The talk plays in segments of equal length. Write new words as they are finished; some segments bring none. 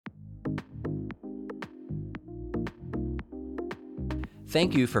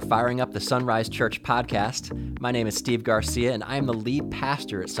Thank you for firing up the Sunrise Church podcast. My name is Steve Garcia, and I am the lead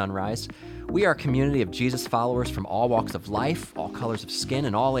pastor at Sunrise. We are a community of Jesus followers from all walks of life, all colors of skin,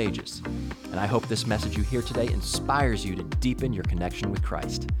 and all ages. And I hope this message you hear today inspires you to deepen your connection with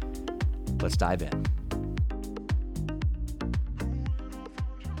Christ. Let's dive in.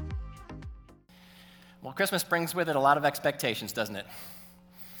 Well, Christmas brings with it a lot of expectations, doesn't it?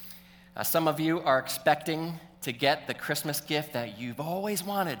 Some of you are expecting to get the Christmas gift that you've always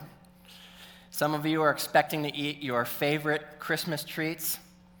wanted. Some of you are expecting to eat your favorite Christmas treats.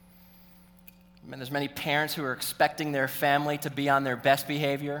 There's many parents who are expecting their family to be on their best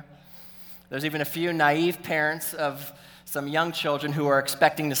behavior. There's even a few naive parents of some young children who are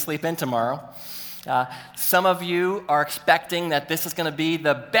expecting to sleep in tomorrow. Some of you are expecting that this is going to be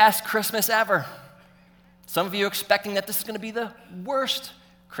the best Christmas ever. Some of you are expecting that this is going to be the worst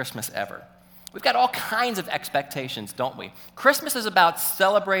Christmas ever. We've got all kinds of expectations, don't we? Christmas is about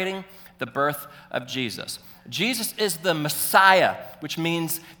celebrating the birth of Jesus. Jesus is the Messiah, which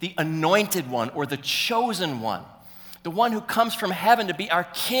means the anointed one or the chosen one, the one who comes from heaven to be our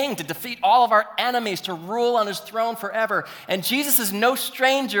king, to defeat all of our enemies, to rule on his throne forever. And Jesus is no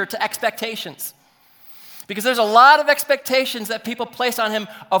stranger to expectations, because there's a lot of expectations that people place on him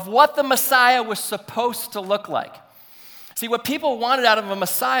of what the Messiah was supposed to look like. See, what people wanted out of a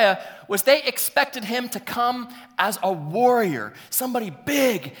Messiah was they expected him to come as a warrior, somebody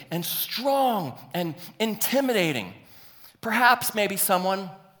big and strong and intimidating. Perhaps maybe someone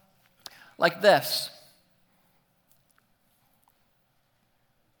like this.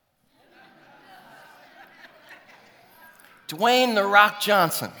 Dwayne "The Rock"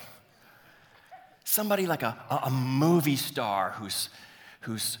 Johnson. Somebody like a movie star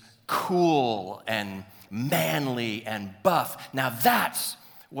who's cool and manly and buff. Now that's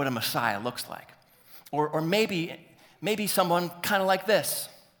what a Messiah looks like. Or maybe someone kind of like this.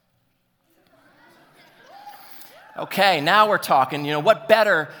 Okay, now we're talking. What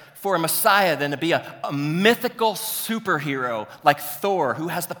better for a Messiah than to be a mythical superhero like Thor, who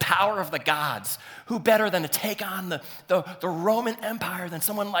has the power of the gods? Who better than to take on the Roman Empire than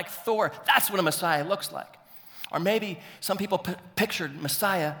someone like Thor? That's what a Messiah looks like. Or maybe some people pictured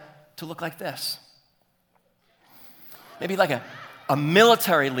Messiah to look like this. Maybe like a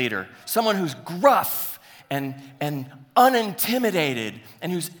military leader, someone who's gruff and unintimidated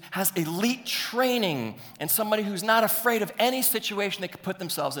and who has elite training, and somebody who's not afraid of any situation they could put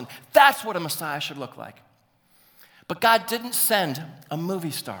themselves in. That's what a Messiah should look like. But God didn't send a movie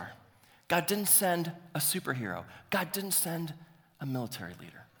star. God didn't send a superhero. God didn't send a military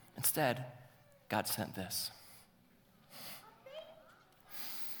leader. Instead, God sent this.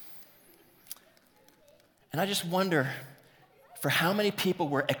 And I just wonder for how many people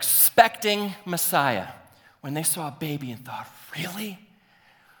were expecting Messiah when they saw a baby and thought, really?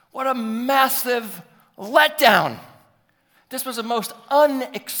 What a massive letdown. This was the most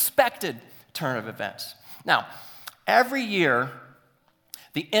unexpected turn of events. Now, every year,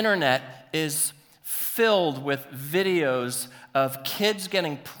 the internet is filled with videos of kids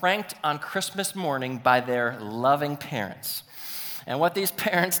getting pranked on Christmas morning by their loving parents. And what these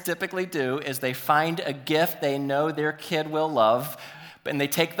parents typically do is they find a gift they know their kid will love, and they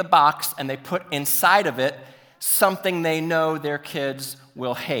take the box and they put inside of it something they know their kids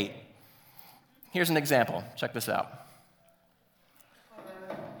will hate. Here's an example. Check this out.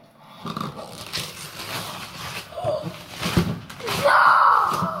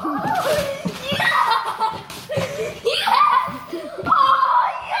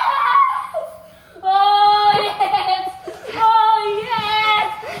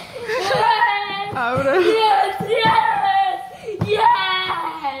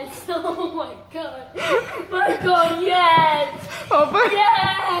 Yes! Open.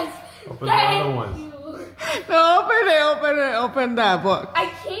 Yes! Open the other one. No, open that book. I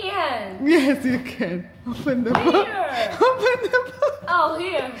can. Yes, you can. Open the book. Here. Open the book. Oh,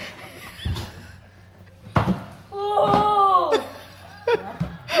 here. Oh!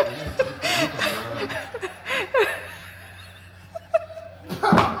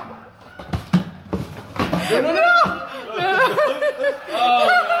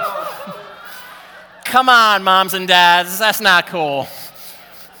 Come on, moms and dads, that's not cool.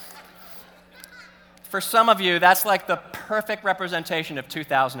 For some of you, that's like the perfect representation of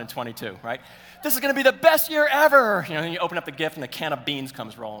 2022, right? This is going to be the best year ever. You open up the gift and a can of beans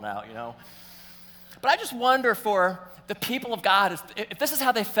comes rolling out, But I just wonder for the people of God, if this is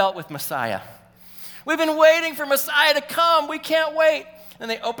how they felt with Messiah. We've been waiting for Messiah to come. We can't wait. And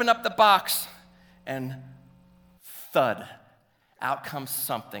they open up the box and thud, out comes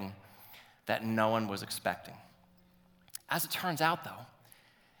something that no one was expecting. As it turns out, though,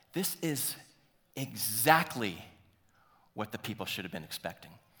 this is exactly what the people should have been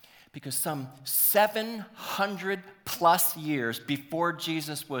expecting. Because some 700 plus years before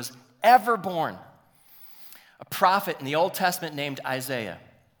Jesus was ever born, a prophet in the Old Testament named Isaiah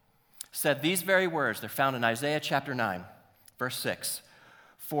said these very words. They're found in Isaiah chapter 9, verse 6.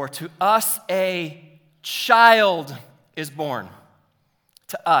 For to us a child is born,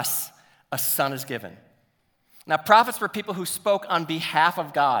 to us a son is given. Now, prophets were people who spoke on behalf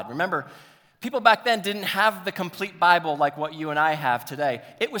of God. Remember, people back then didn't have the complete Bible like what you and I have today.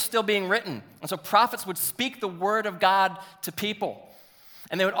 It was still being written. And so prophets would speak the word of God to people.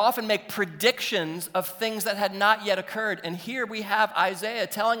 And they would often make predictions of things that had not yet occurred. And here we have Isaiah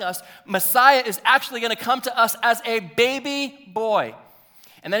telling us Messiah is actually going to come to us as a baby boy.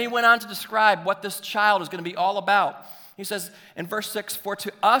 And then he went on to describe what this child is going to be all about. He says in verse 6, for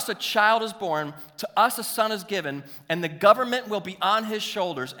to us a child is born, to us a son is given, and the government will be on his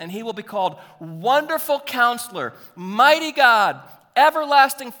shoulders, and he will be called Wonderful Counselor, Mighty God,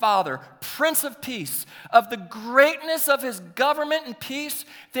 Everlasting Father, Prince of Peace. Of the greatness of his government and peace,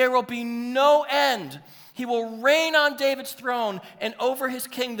 there will be no end. He will reign on David's throne and over his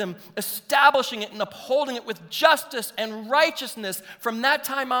kingdom, establishing it and upholding it with justice and righteousness from that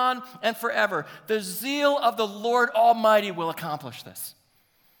time on and forever. The zeal of the Lord Almighty will accomplish this.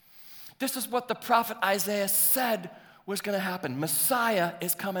 This is what the prophet Isaiah said was going to happen. Messiah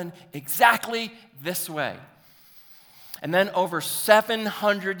is coming exactly this way. And then over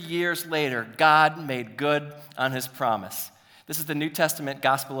 700 years later, God made good on his promise. This is the New Testament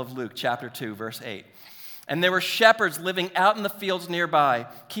Gospel of Luke, chapter 2, verse 8. And there were shepherds living out in the fields nearby,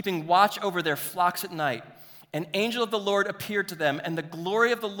 keeping watch over their flocks at night. An angel of the Lord appeared to them, and the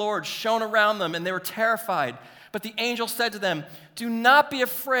glory of the Lord shone around them, and they were terrified. But the angel said to them, do not be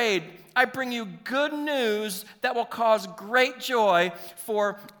afraid. I bring you good news that will cause great joy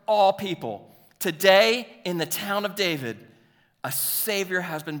for all people. Today, in the town of David, a Savior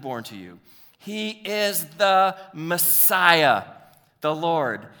has been born to you. He is the Messiah, the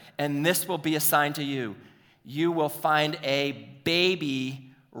Lord, and this will be a sign to you. You will find a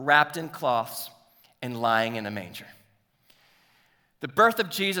baby wrapped in cloths and lying in a manger. The birth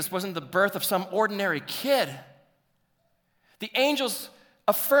of Jesus wasn't the birth of some ordinary kid. The angels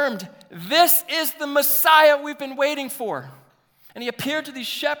affirmed, this is the Messiah we've been waiting for. And he appeared to these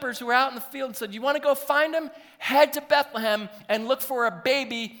shepherds who were out in the field and said, you want to go find him? Head to Bethlehem and look for a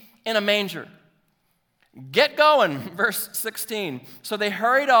baby in a manger. Get going, verse 16. So they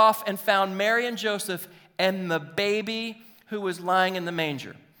hurried off and found Mary and Joseph and the baby who was lying in the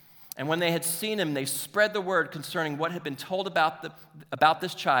manger. And when they had seen him, they spread the word concerning what had been told about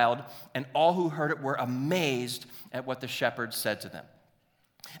this child, and all who heard it were amazed at what the shepherds said to them.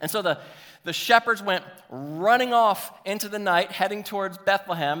 And so the shepherds went running off into the night, heading towards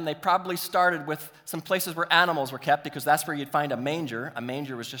Bethlehem. They probably started with some places where animals were kept, because that's where you'd find a manger. A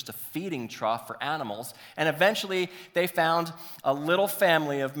manger was just a feeding trough for animals. And eventually they found a little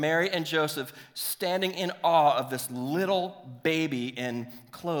family of Mary and Joseph standing in awe of this little baby in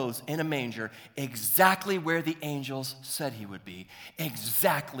clothes in a manger, exactly where the angels said he would be,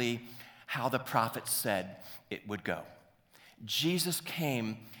 exactly how the prophet said it would go. Jesus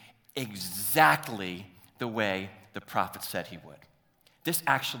came exactly the way the prophet said he would. This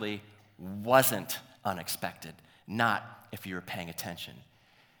actually wasn't unexpected, not if you were paying attention.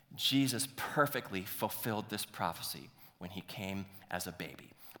 Jesus perfectly fulfilled this prophecy when he came as a baby.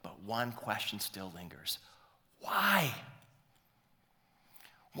 But one question still lingers. Why?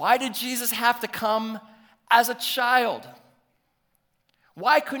 Why did Jesus have to come as a child?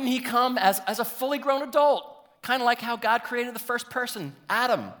 Why couldn't he come as a fully grown adult? Kind of like how God created the first person,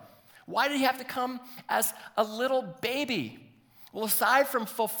 Adam. Why did he have to come as a little baby? Well, aside from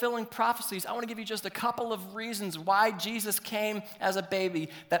fulfilling prophecies, I want to give you just a couple of reasons why Jesus came as a baby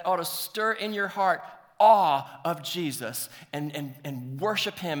that ought to stir in your heart awe of Jesus and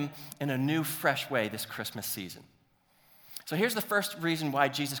worship him in a new, fresh way this Christmas season. So here's the first reason why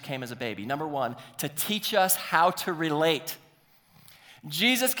Jesus came as a baby. Number one, to teach us how to relate.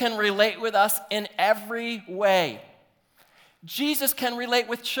 Jesus can relate with us in every way. Jesus can relate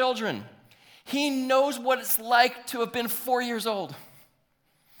with children. He knows what it's like to have been 4 years old.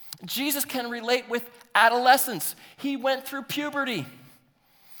 Jesus can relate with adolescents. He went through puberty.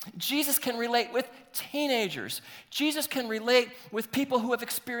 Jesus can relate with teenagers. Jesus can relate with people who have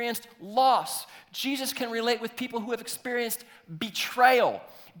experienced loss. Jesus can relate with people who have experienced betrayal.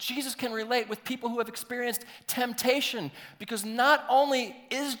 Jesus can relate with people who have experienced temptation, because not only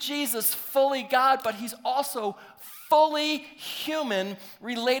is Jesus fully God, but he's also fully human,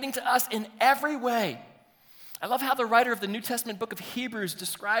 relating to us in every way. I love how the writer of the New Testament book of Hebrews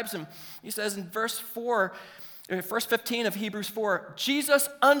describes him. He says in verse 15 of Hebrews 4, Jesus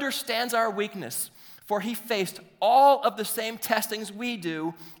understands our weakness, for he faced all of the same testings we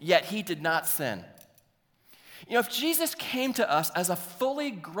do, yet he did not sin. You know, if Jesus came to us as a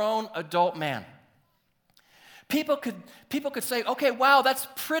fully grown adult man, people could say, okay, wow, that's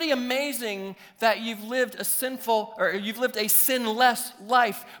pretty amazing that you've lived a sinless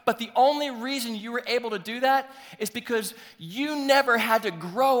life, but the only reason you were able to do that is because you never had to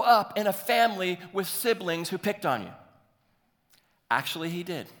grow up in a family with siblings who picked on you. Actually, he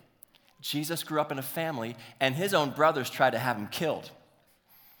did. Jesus grew up in a family, and his own brothers tried to have him killed.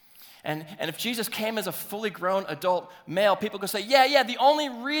 And if Jesus came as a fully grown adult male, people could say, yeah, the only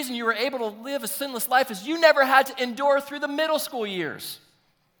reason you were able to live a sinless life is you never had to endure through the middle school years.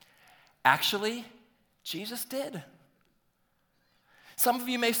 Actually, Jesus did. Some of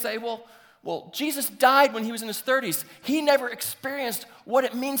you may say, well, Jesus died when he was in his 30s. He never experienced what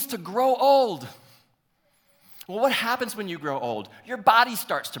it means to grow old. Well, what happens when you grow old? Your body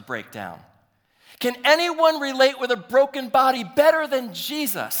starts to break down. Can anyone relate with a broken body better than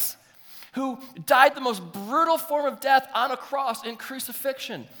Jesus, who died the most brutal form of death on a cross in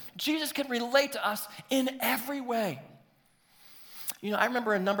crucifixion? Jesus can relate to us in every way. You know, I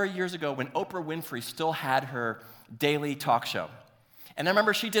remember a number of years ago when Oprah Winfrey still had her daily talk show. And I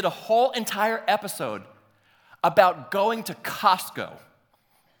remember she did a whole entire episode about going to Costco.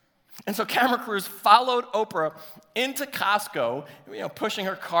 And so camera crews followed Oprah into Costco, pushing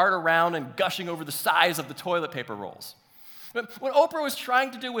her cart around and gushing over the size of the toilet paper rolls. But what Oprah was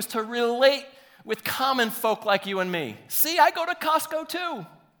trying to do was to relate with common folk like you and me. See, I go to Costco too.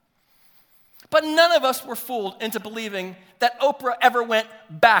 But none of us were fooled into believing that Oprah ever went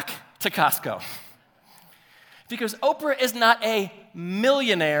back to Costco. Because Oprah is not a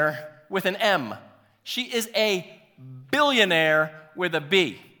millionaire with an M. She is a billionaire with a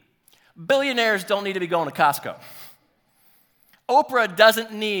B. Billionaires don't need to be going to Costco. Oprah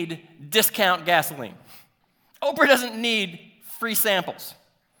doesn't need discount gasoline. Oprah doesn't need free samples.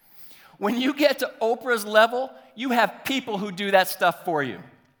 When you get to Oprah's level, you have people who do that stuff for you.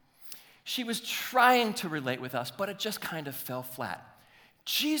 She was trying to relate with us, but it just kind of fell flat.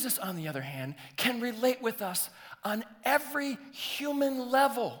 Jesus, on the other hand, can relate with us on every human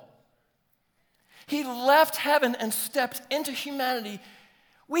level. He left heaven and stepped into humanity.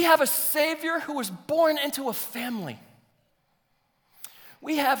 We have a Savior who was born into a family.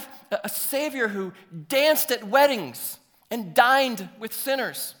 We have a Savior who danced at weddings and dined with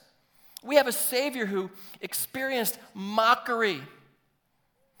sinners. We have a Savior who experienced mockery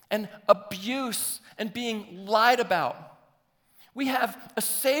and abuse and being lied about. We have a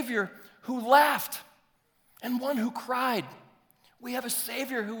Savior who laughed and one who cried. We have a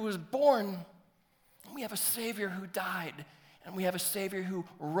Savior who was born. We have a Savior who died. And we have a Savior who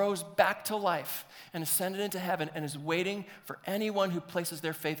rose back to life and ascended into heaven and is waiting for anyone who places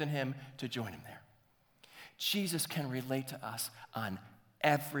their faith in him to join him there. Jesus can relate to us on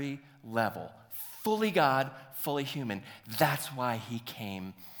every level. Fully God, fully human. That's why he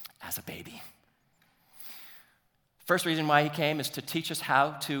came as a baby. First reason why he came is to teach us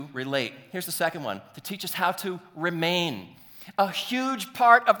how to relate. Here's the second one, to teach us how to remain. A huge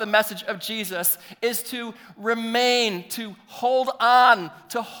part of the message of Jesus is to remain, to hold on,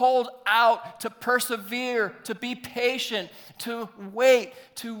 to hold out, to persevere, to be patient, to wait,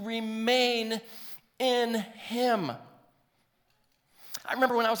 to remain in him. I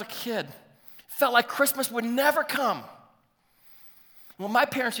remember when I was a kid, felt like Christmas would never come. What my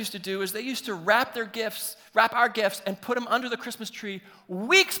parents used to do is they used to wrap our gifts, and put them under the Christmas tree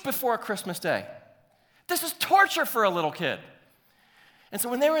weeks before Christmas Day. This is torture for a little kid. And so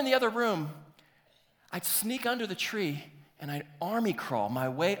when they were in the other room, I'd sneak under the tree and I'd army crawl my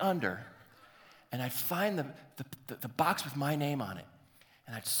way under, and I'd find the box with my name on it,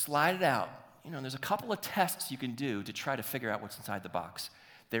 and I'd slide it out. You know, there's a couple of tests you can do to try to figure out what's inside the box.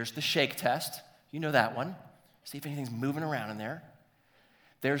 There's the shake test. You know that one. See if anything's moving around in there.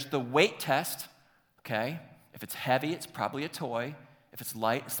 There's the weight test, okay? If it's heavy, it's probably a toy. If it's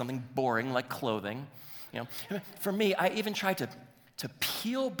light, it's something boring like clothing. You know, for me, I even tried to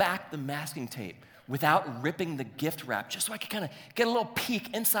peel back the masking tape without ripping the gift wrap, just so I could kind of get a little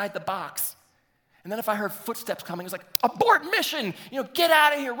peek inside the box. And then if I heard footsteps coming, it was like, abort mission! You know, get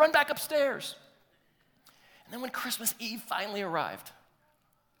out of here, run back upstairs. And then when Christmas Eve finally arrived,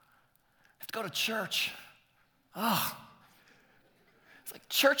 I have to go to church. Oh, it's like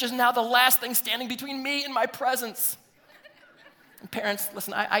church is now the last thing standing between me and my presents. And parents,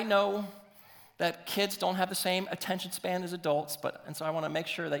 listen, I know that kids don't have the same attention span as adults, and so I want to make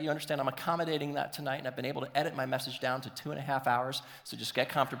sure that you understand I'm accommodating that tonight, and I've been able to edit my message down to 2.5 hours, so just get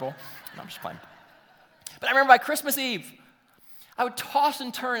comfortable. No, I'm just playing. But I remember by Christmas Eve, I would toss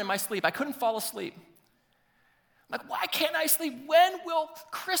and turn in my sleep. I couldn't fall asleep. I'm like, why can't I sleep? When will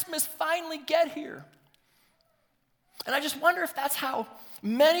Christmas finally get here? And I just wonder if that's how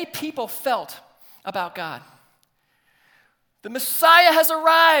many people felt about God. The Messiah has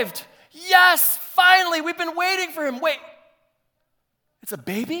arrived. Yes, finally, we've been waiting for him. Wait, it's a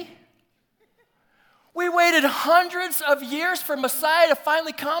baby? We waited hundreds of years for Messiah to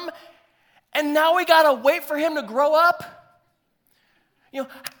finally come, and now we gotta wait for him to grow up? You know,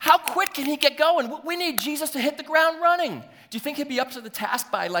 how quick can he get going? We need Jesus to hit the ground running. Do you think he'd be up to the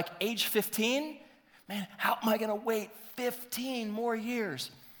task by like age 15? Man, how am I gonna wait 15 more years?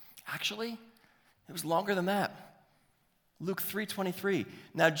 Actually, it was longer than that. Luke 3:23.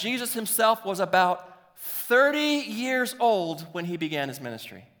 Now Jesus himself was about 30 years old when he began his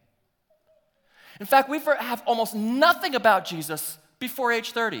ministry. In fact, we have almost nothing about Jesus before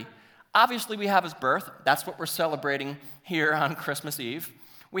age 30. Obviously, we have his birth. That's what we're celebrating here on Christmas Eve.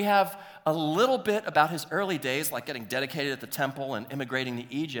 We have a little bit about his early days, like getting dedicated at the temple and immigrating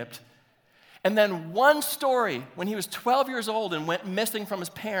to Egypt. And then one story when he was 12 years old and went missing from his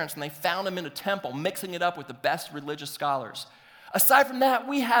parents, and they found him in a temple, mixing it up with the best religious scholars. Aside from that,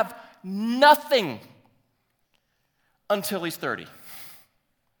 we have nothing until he's 30.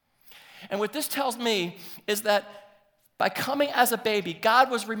 And what this tells me is that by coming as a baby,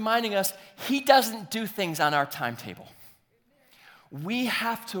 God was reminding us he doesn't do things on our timetable. We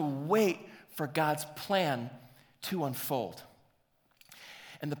have to wait for God's plan to unfold.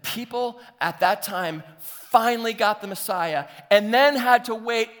 And the people at that time finally got the Messiah and then had to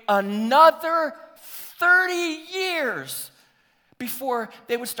wait another 30 years before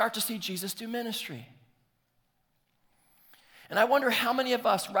they would start to see Jesus do ministry. And I wonder how many of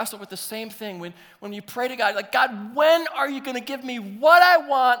us wrestle with the same thing when you pray to God, like, God, when are you going to give me what I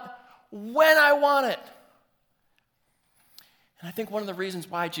want when I want it? And I think one of the reasons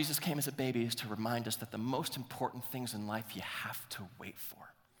why Jesus came as a baby is to remind us that the most important things in life you have to wait for.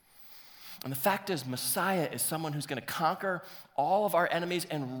 And the fact is, Messiah is someone who's going to conquer all of our enemies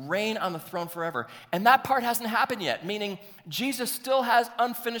and reign on the throne forever. And that part hasn't happened yet, meaning Jesus still has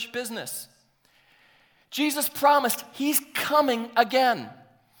unfinished business. Jesus promised he's coming again.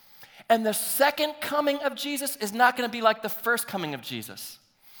 And the second coming of Jesus is not going to be like the first coming of Jesus.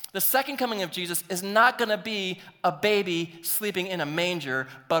 The second coming of Jesus is not going to be a baby sleeping in a manger,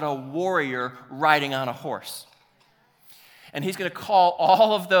 but a warrior riding on a horse. And he's going to call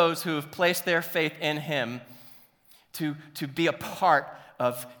all of those who have placed their faith in him to be a part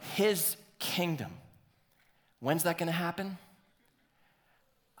of his kingdom. When's that going to happen?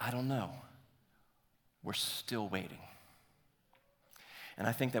 I don't know. We're still waiting. And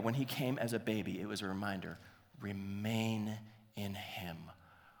I think that when he came as a baby, it was a reminder, remain in him.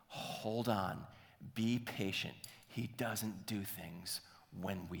 Hold on. Be patient. He doesn't do things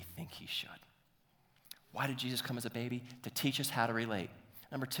when we think he should. Why did Jesus come as a baby? To teach us how to relate.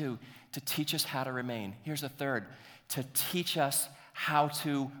 Number 2, to teach us how to remain. Here's the third, to teach us how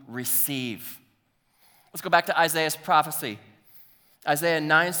to receive. Let's go back to Isaiah's prophecy. Isaiah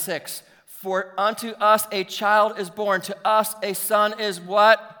 9:6. For unto us a child is born, to us a son is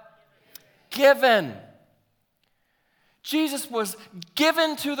what? Given. Jesus was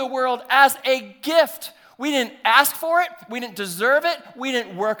given to the world as a gift. We didn't ask for it. We didn't deserve it. We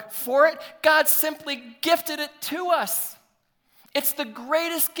didn't work for it. God simply gifted it to us. It's the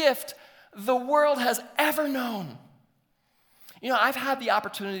greatest gift the world has ever known. You know, I've had the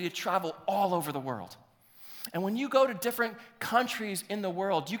opportunity to travel all over the world. And when you go to different countries in the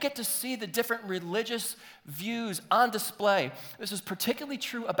world, you get to see the different religious views on display. This is particularly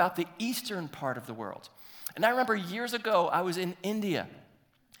true about the eastern part of the world. And I remember years ago, I was in India,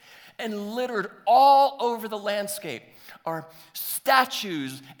 and littered all over the landscape are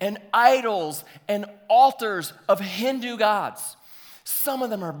statues and idols and altars of Hindu gods. Some of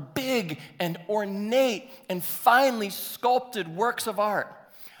them are big and ornate and finely sculpted works of art.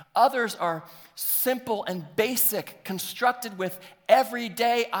 Others are simple and basic, constructed with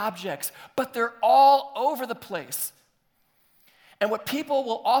everyday objects, but they're all over the place. And what people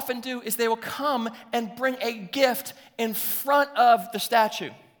will often do is they will come and bring a gift in front of the statue.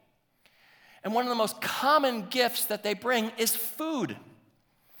 And one of the most common gifts that they bring is food.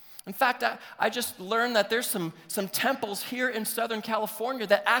 In fact, I just learned that there's some temples here in Southern California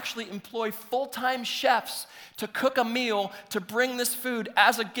that actually employ full-time chefs to cook a meal, to bring this food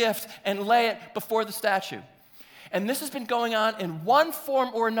as a gift and lay it before the statue. And this has been going on in one form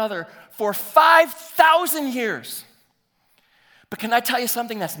or another for 5,000 years. But can I tell you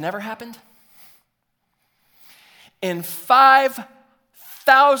something that's never happened? In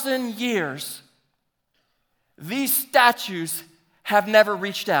 5,000 years, these statues have never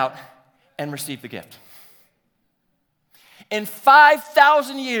reached out and received the gift. In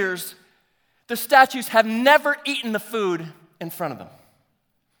 5,000 years, the statues have never eaten the food in front of them.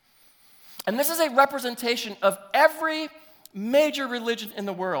 And this is a representation of every major religion in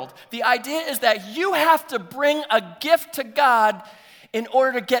the world. The idea is that you have to bring a gift to God in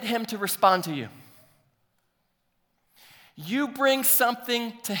order to get him to respond to you. You bring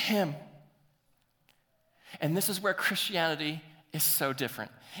something to him. And this is where Christianity is so different.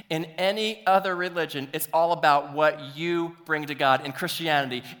 In any other religion, it's all about what you bring to God. In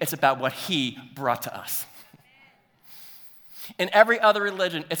Christianity, it's about what he brought to us. In every other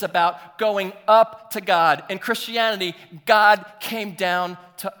religion, it's about going up to God. In Christianity, God came down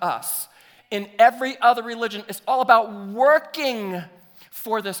to us. In every other religion, it's all about working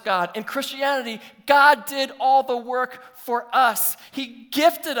for this God. In Christianity, God did all the work for us. He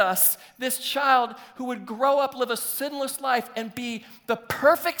gifted us this child who would grow up, live a sinless life, and be the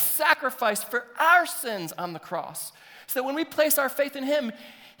perfect sacrifice for our sins on the cross. So that when we place our faith in him,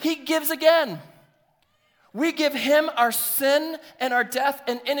 he gives again. We give him our sin and our death,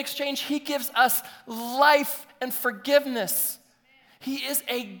 and in exchange, he gives us life and forgiveness. He is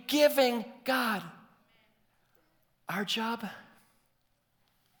a giving God. Our job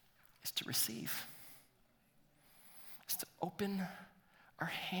is to receive. Is to open our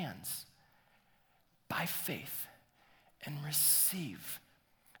hands by faith and receive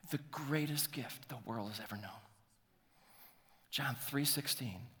the greatest gift the world has ever known. John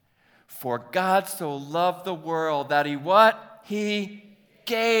 3:16. For God so loved the world that he what? He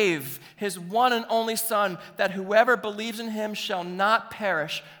gave his one and only Son, that whoever believes in him shall not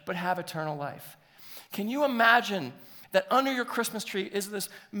perish, but have eternal life. Can you imagine that under your Christmas tree is this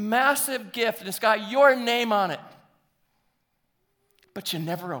massive gift, and it's got your name on it, but you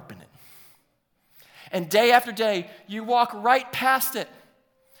never open it? And day after day, you walk right past it,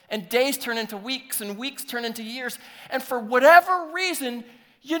 and days turn into weeks, and weeks turn into years, and for whatever reason,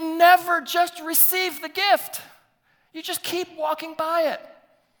 you never just receive the gift. You just keep walking by it.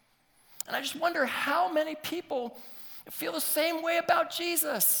 And I just wonder how many people feel the same way about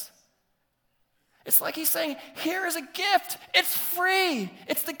Jesus. It's like he's saying, here is a gift. It's free.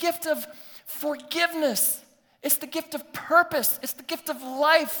 It's the gift of forgiveness. It's the gift of purpose. It's the gift of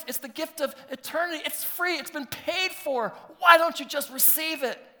life. It's the gift of eternity. It's free. It's been paid for. Why don't you just receive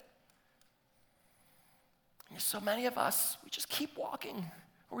it? And so many of us, we just keep walking.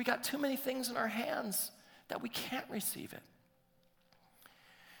 Or we got too many things in our hands that we can't receive it.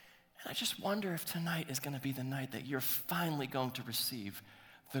 And I just wonder if tonight is going to be the night that you're finally going to receive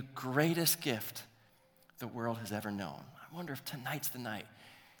the greatest gift the world has ever known. I wonder if tonight's the night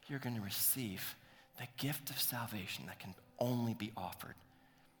you're going to receive the gift of salvation that can only be offered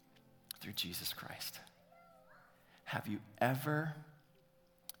through Jesus Christ. Have you ever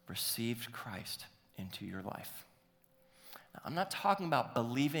received Christ into your life? Now, I'm not talking about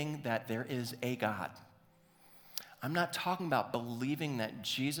believing that there is a God. I'm not talking about believing that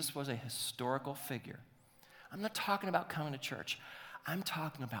Jesus was a historical figure. I'm not talking about coming to church. I'm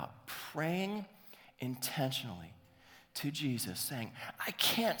talking about praying intentionally to Jesus, saying, I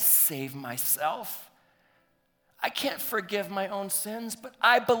can't save myself. I can't forgive my own sins, but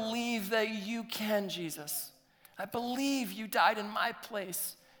I believe that you can, Jesus. I believe you died in my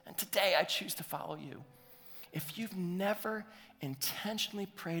place, and today I choose to follow you. If you've never intentionally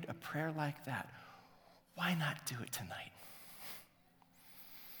prayed a prayer like that, why not do it tonight?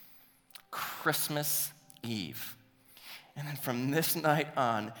 Christmas Eve. And then from this night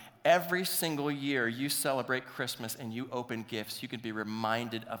on, every single year you celebrate Christmas and you open gifts, you can be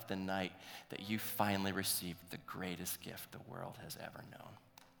reminded of the night that you finally received the greatest gift the world has ever known.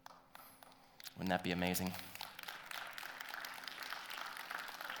 Wouldn't that be amazing?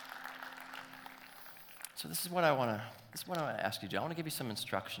 So this is what I want to ask you to do. I want to give you some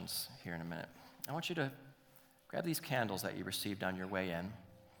instructions here in a minute. I want you to grab these candles that you received on your way in.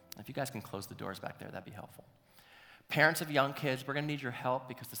 If you guys can close the doors back there, that'd be helpful. Parents of young kids, we're going to need your help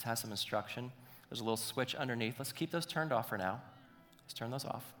because this has some instruction. There's a little switch underneath. Let's keep those turned off for now. Let's turn those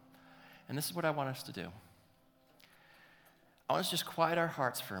off. And this is what I want us to do. I want us to just quiet our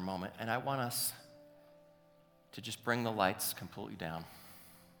hearts for a moment, and I want us to just bring the lights completely down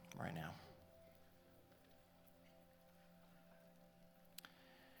right now.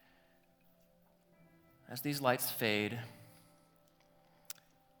 As these lights fade, I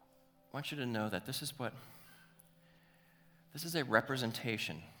want you to know that this is what This is a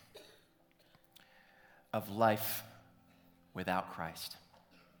representation of life without Christ.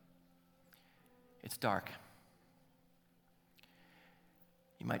 It's dark.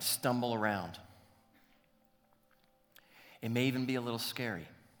 You might stumble around. It may even be a little scary.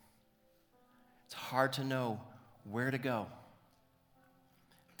 It's hard to know where to go.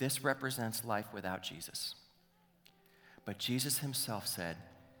 This represents life without Jesus. But Jesus himself said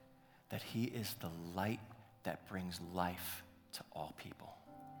that he is the light that brings life to all people.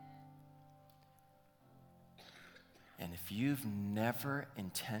 And if you've never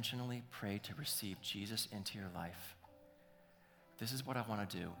intentionally prayed to receive Jesus into your life, this is what I want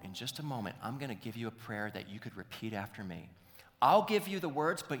to do. In just a moment, I'm going to give you a prayer that you could repeat after me. I'll give you the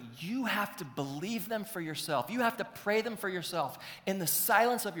words, but you have to believe them for yourself. You have to pray them for yourself in the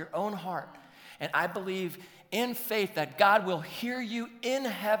silence of your own heart. And I believe in faith that God will hear you in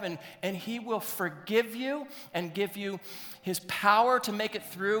heaven and he will forgive you and give you his power to make it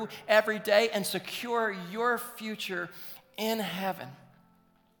through every day and secure your future in heaven.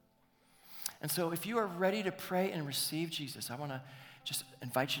 And so if you are ready to pray and receive Jesus, I want to just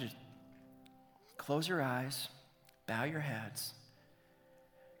invite you to close your eyes, bow your heads,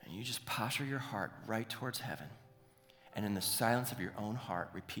 and you just posture your heart right towards heaven. And in the silence of your own heart,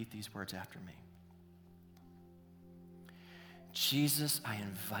 repeat these words after me. Jesus, I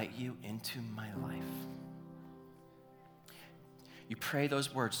invite you into my life. You pray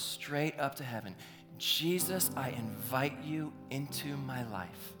those words straight up to heaven. Jesus, I invite you into my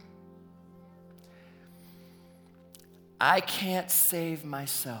life. I can't save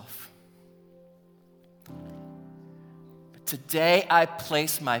myself. But today I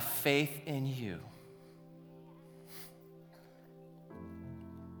place my faith in you.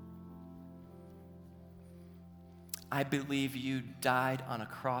 I believe you died on a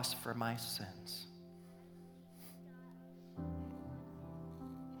cross for my sins.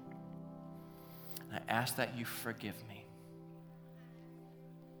 I ask that you forgive me.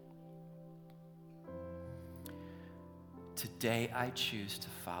 Today I choose to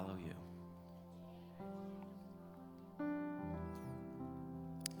follow you.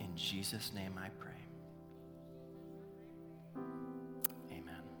 In Jesus' name I pray.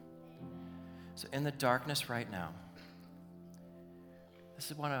 Amen. So in the darkness right now, this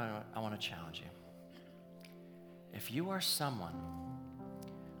is what I want to challenge you. If you are someone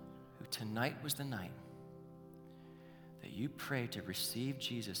who tonight was the night that you prayed to receive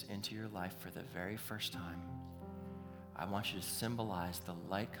Jesus into your life for the very first time, I want you to symbolize the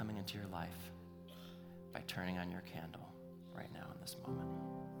light coming into your life by turning on your candle right now in this moment.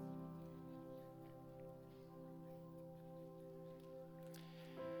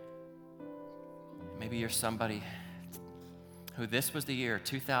 Maybe you're somebody who this was the year,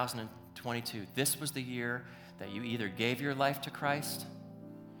 2022, this was the year that you either gave your life to Christ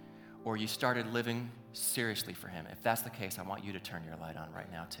or you started living seriously for him. If that's the case, I want you to turn your light on right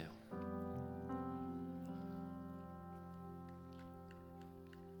now too.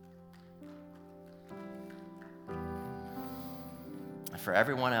 And for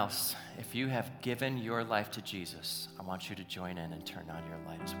everyone else, if you have given your life to Jesus, I want you to join in and turn on your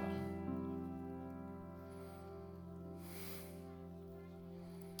light as well.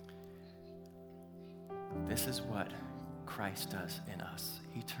 This is what Christ does in us.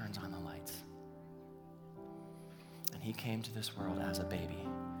 He turns on the lights. And he came to this world as a baby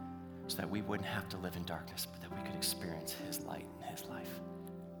so that we wouldn't have to live in darkness, but that we could experience his light in his life.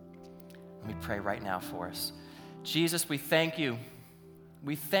 Let me pray right now for us. Jesus, we thank you.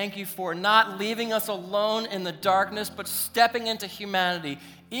 We thank you for not leaving us alone in the darkness, but stepping into humanity,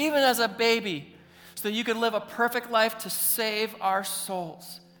 even as a baby, so that you could live a perfect life to save our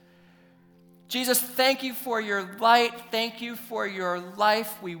souls. Jesus, thank you for your light. Thank you for your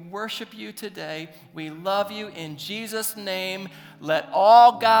life. We worship you today. We love you in Jesus' name. Let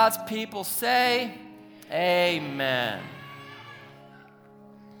all God's people say, amen.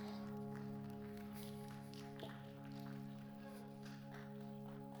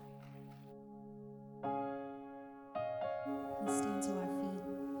 Let's stand to our feet,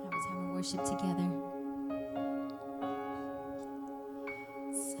 have a time of worship together.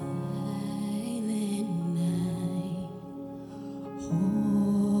 Silent night,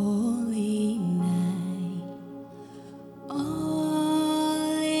 holy night,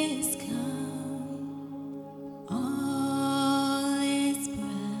 all is calm, all is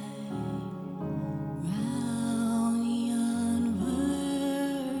bright, round yon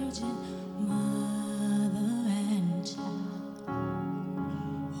virgin mother and child.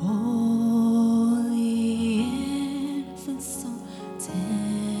 Holy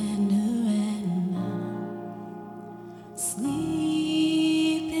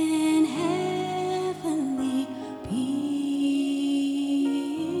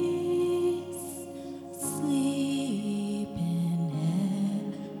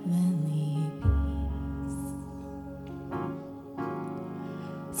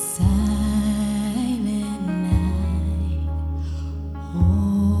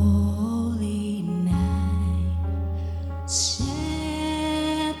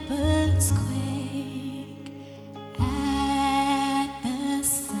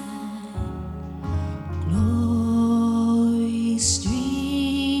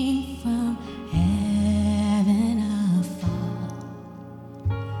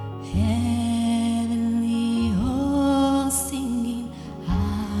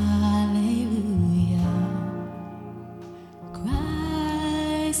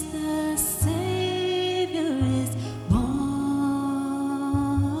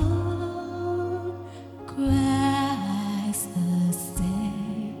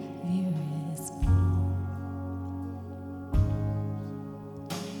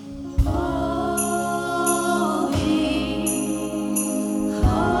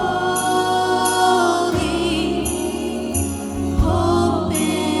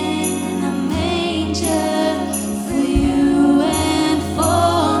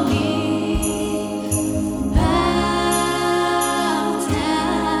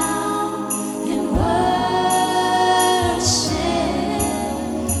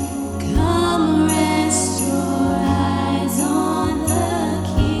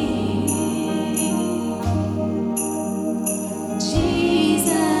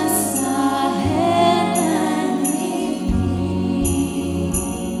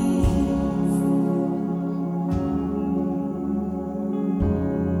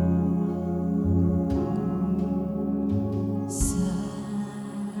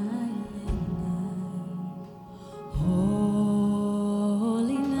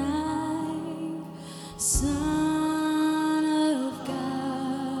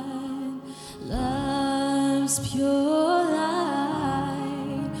was pure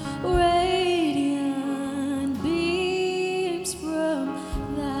light, radiant beams from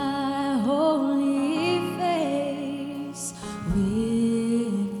thy holy face,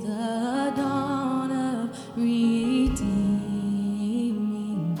 with the dawn of redeeming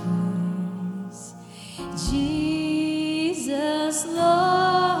grace. Jesus,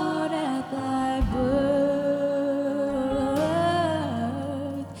 Lord, at thy birth,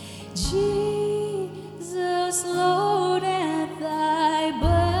 Jesus, Lord, at thy birth.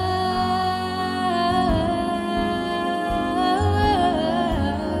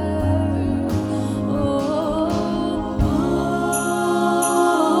 Oh, holy,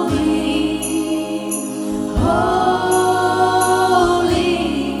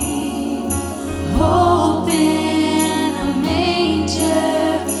 hope in a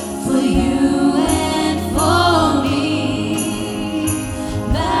manger for you and for me.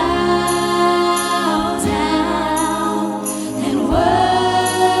 Bow down and worship.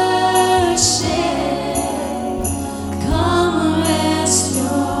 Come rest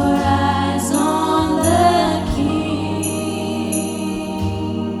your eyes on the King.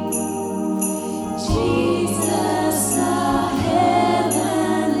 Jesus, our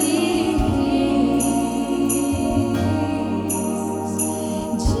heavenly peace.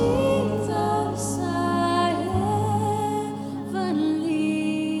 Jesus, our heavenly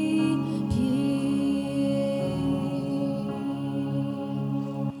peace.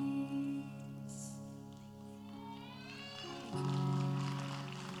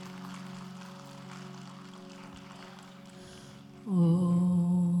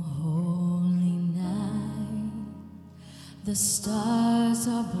 Oh, holy night, the stars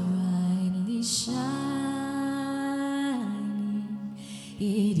are brightly shining.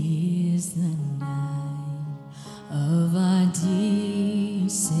 It is the night of our dear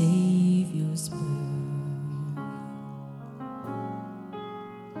Savior's birth.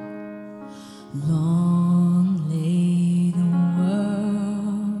 Long lay the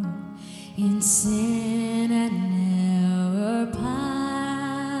world in sin and error pining,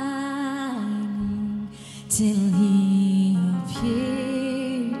 till he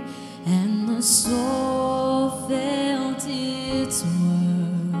appeared and the soul felt its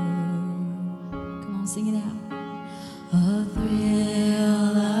worth. Come on, sing it out. A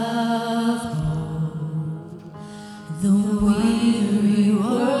thrill of hope, the weary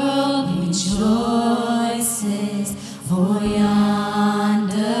world rejoices, for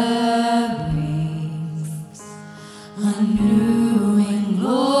yonder breaks a new and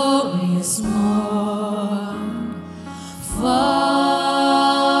glorious morn. Fall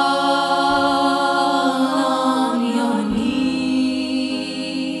on your knees.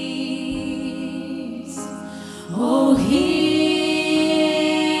 Oh, hear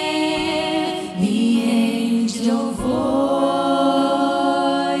the angel voices.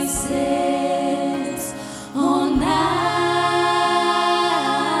 Oh, night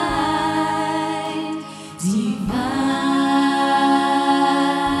divine.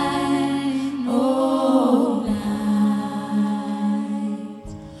 Oh, night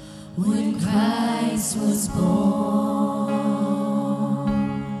when Christ was born.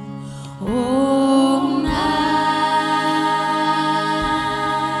 Oh, night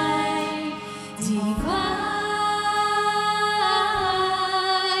divine.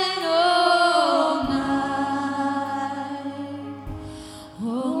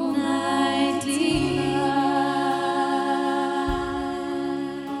 Oh, night divine.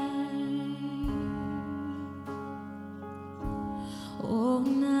 Oh,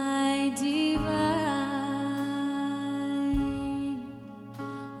 night divine.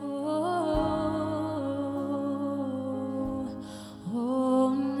 Oh,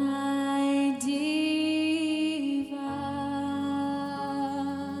 night divine.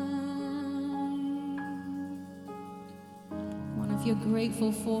 One, if you're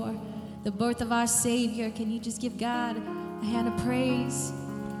grateful for the birth of our Savior, can you just give God a hand of praise?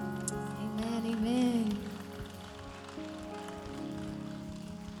 Amen, amen.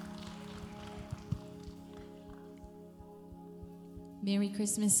 Merry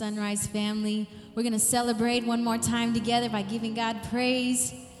Christmas, Sunrise family. We're going to celebrate one more time together by giving God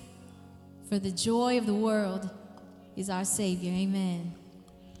praise, for the joy of the world is our Savior. Amen.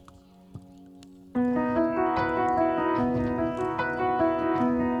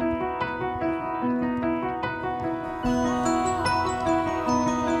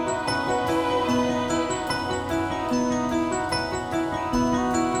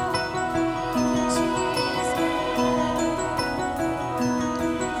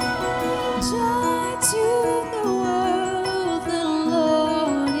 Joy to the world, the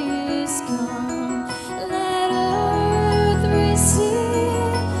Lord is come. Let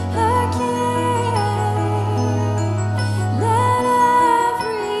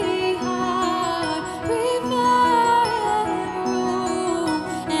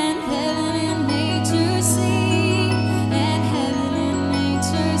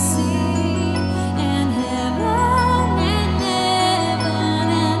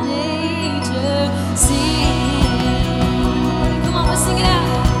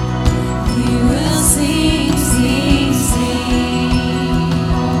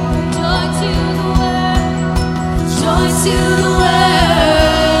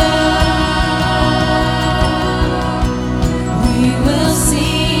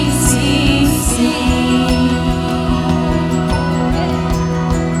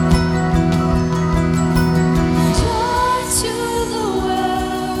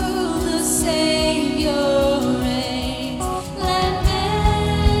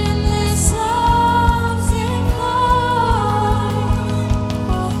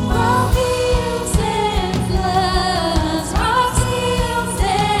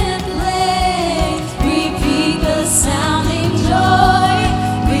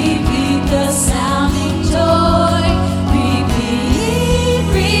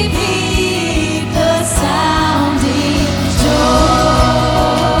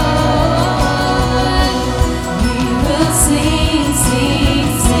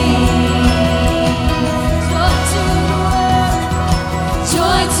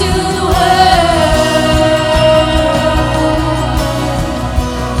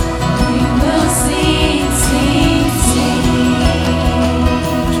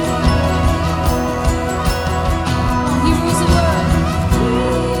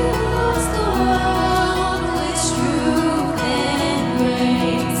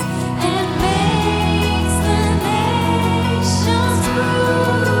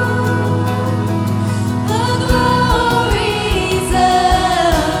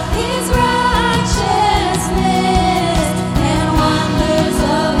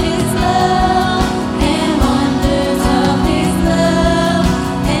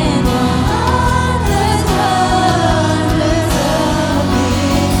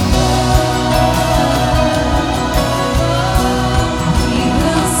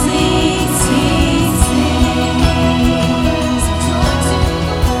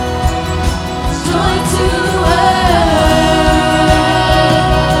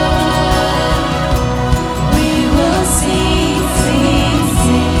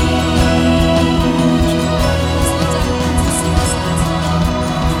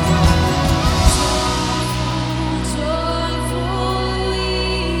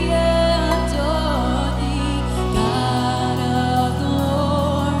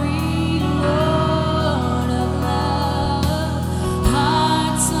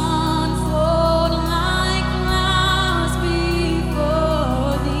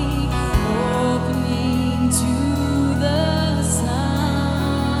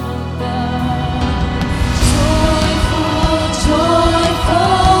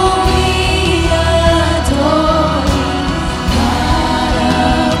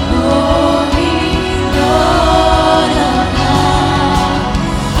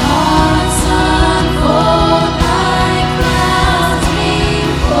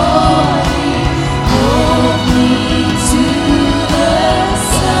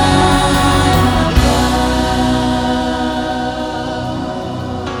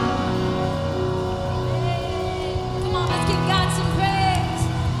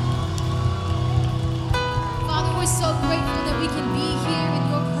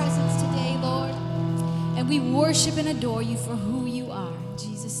We worship and adore you for who you are. In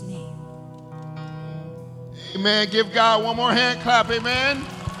Jesus' name. Amen. Give God one more hand clap. Amen.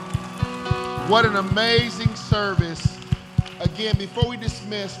 What an amazing service. Again, before we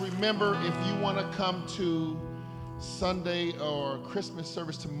dismiss, remember, if you want to come to Sunday or Christmas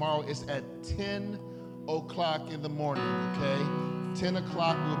service tomorrow, it's at 10 o'clock in the morning, okay? 10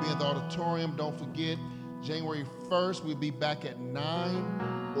 o'clock, we'll be in the auditorium. Don't forget, January 1st, we'll be back at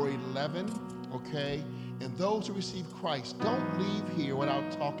 9 or 11, okay? And those who receive Christ, don't leave here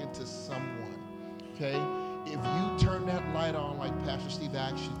without talking to someone, okay? If you turn that light on like Pastor Steve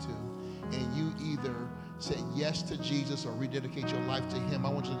asked you to, and you either say yes to Jesus or rededicate your life to him,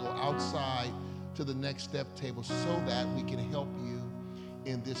 I want you to go outside to the next step table so that we can help you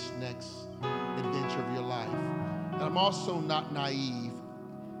in this next adventure of your life. And I'm also not naive.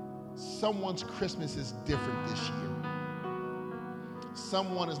 Someone's Christmas is different this year.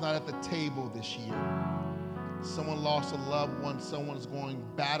 Someone is not at the table this year. Someone lost a loved one. Someone is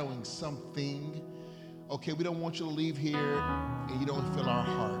battling something. Okay, we don't want you to leave here and you don't feel our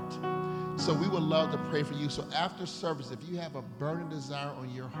heart. So we would love to pray for you. So after service, if you have a burning desire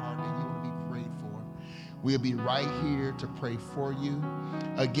on your heart and you want to be prayed for, we'll be right here to pray for you.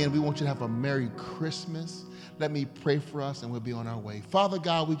 Again, we want you to have a Merry Christmas. Let me pray for us and we'll be on our way. Father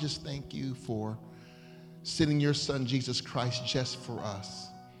God, we just thank you for sending your son, Jesus Christ, just for us.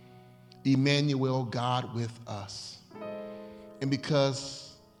 Emmanuel, God with us. And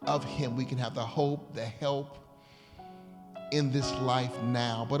because of him, we can have the hope, the help in this life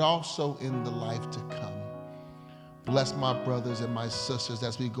now, but also in the life to come. Bless my brothers and my sisters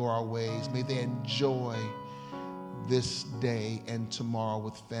as we go our ways. May they enjoy this day and tomorrow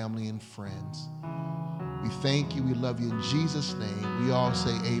with family and friends. We thank you. We love you in Jesus' name. We all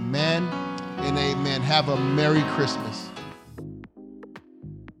say amen and amen. Have a Merry Christmas.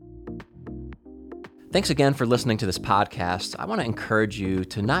 Thanks again for listening to this podcast. I want to encourage you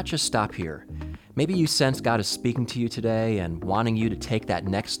to not just stop here. Maybe you sense God is speaking to you today and wanting you to take that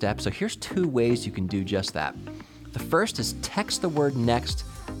next step. So here's 2 ways you can do just that. The first is text the word NEXT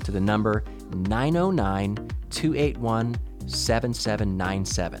to the number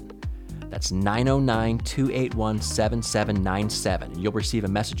 909-281-7797. That's 909-281-7797. You'll receive a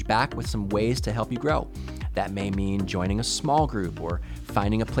message back with some ways to help you grow. That may mean joining a small group or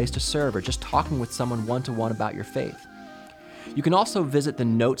finding a place to serve or just talking with someone one-to-one about your faith. You can also visit the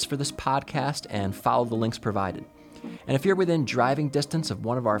notes for this podcast and follow the links provided. And if you're within driving distance of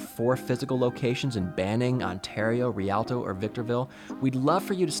one of our 4 physical locations in Banning, Ontario, Rialto, or Victorville, we'd love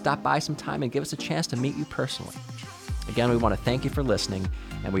for you to stop by sometime and give us a chance to meet you personally. Again, we want to thank you for listening,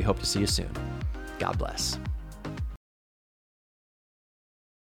 and we hope to see you soon. God bless.